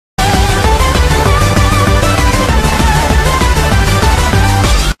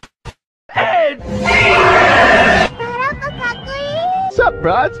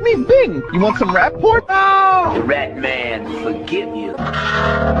Bruh, it's me, Bing. You want some rat pork? The rat man forgive you.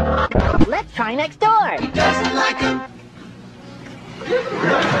 Let's try next door. He doesn't like him.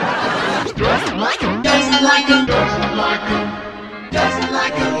 Doesn't like him. Doesn't like him. Doesn't like him. Doesn't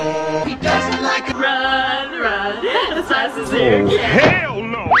like him. He doesn't like him. Run, run. The sauce is here. Oh, hell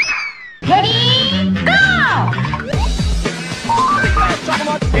no! Ready, go!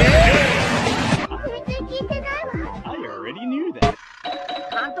 I already knew that.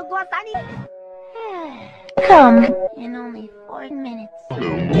 Come in only 4 minutes.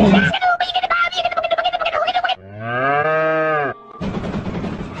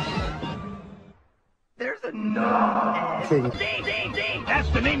 There's a no. Ding, ding, ding! That's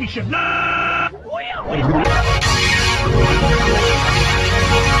the name you should know!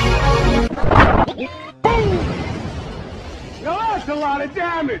 Now that's a lot of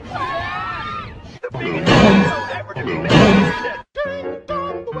damage! The biggest no ever to be made.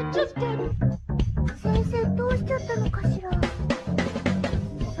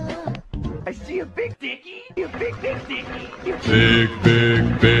 I see a big dicky. A big dicky. Big.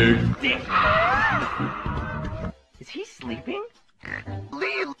 Dick. Is he sleeping?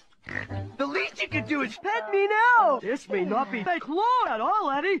 Leave. The least you could do is pet me now. This may not be fake law at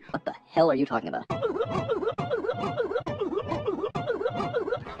all, Eddie. What the hell are you talking about?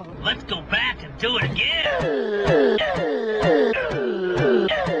 Let's go back and do it again.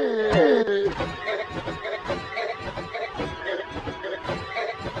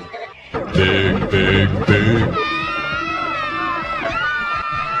 Big.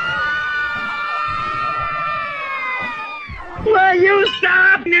 Will you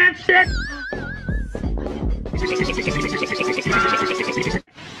stop? That's it.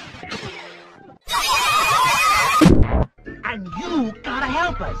 And you gotta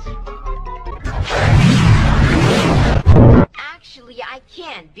help us. Actually, I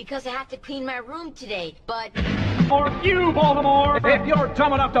can't because I have to clean my room today, but... For you, Baltimore! If you're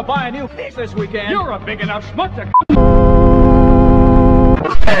dumb enough to buy a new fish this weekend, you're a big enough schmuck to...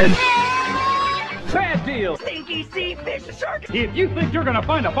 Bad deal! Stinky sea fish shark. If you think you're gonna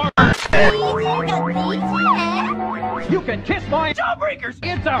find a bar... You can kiss my Jawbreakers.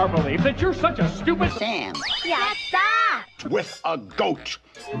 It's our belief that you're such a stupid... Sam. With a goat.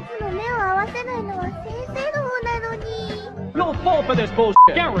 You'll fall for this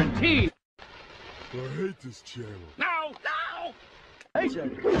bullshit, guaranteed! I hate this channel. No! Hey, sir.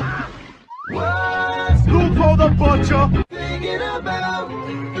 Lupo the Butcher! Thinking about.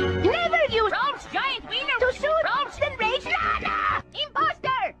 Never use Rolf's giant wiener to shoot Rolf's enraged Lana!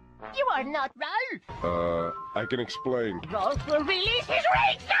 Imposter! You are not Rolf! I can explain. Rolf will release his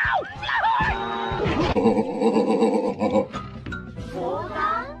rage now!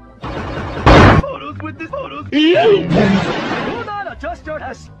 Photos with this photos. Hold on, I just start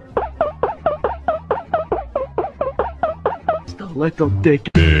us. Stiletto dick.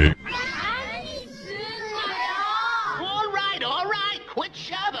 All right, quit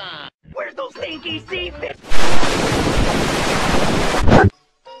shoving. Where's those stinky sea fish?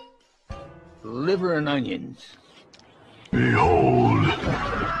 Liver and onions. Behold.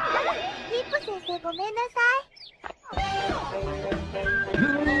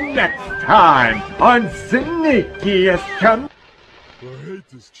 Next time on Sneakiest Come. I hate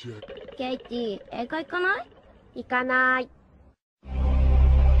this chick. ケイティ、映画行かない？行かない。